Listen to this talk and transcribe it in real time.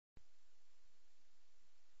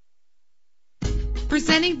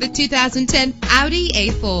Presenting the 2010 Audi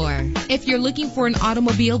A4. If you're looking for an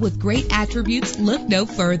automobile with great attributes, look no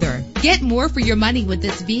further. Get more for your money with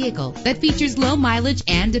this vehicle that features low mileage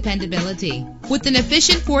and dependability. With an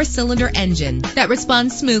efficient 4-cylinder engine that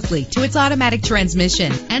responds smoothly to its automatic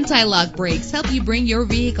transmission, anti-lock brakes help you bring your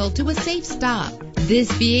vehicle to a safe stop.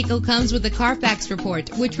 This vehicle comes with a Carfax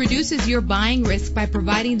report, which reduces your buying risk by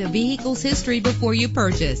providing the vehicle's history before you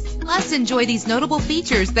purchase. Plus, enjoy these notable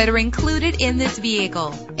features that are included in this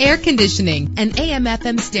vehicle: air conditioning, an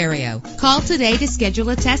AM/FM stereo. Call today to schedule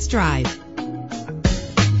a test drive.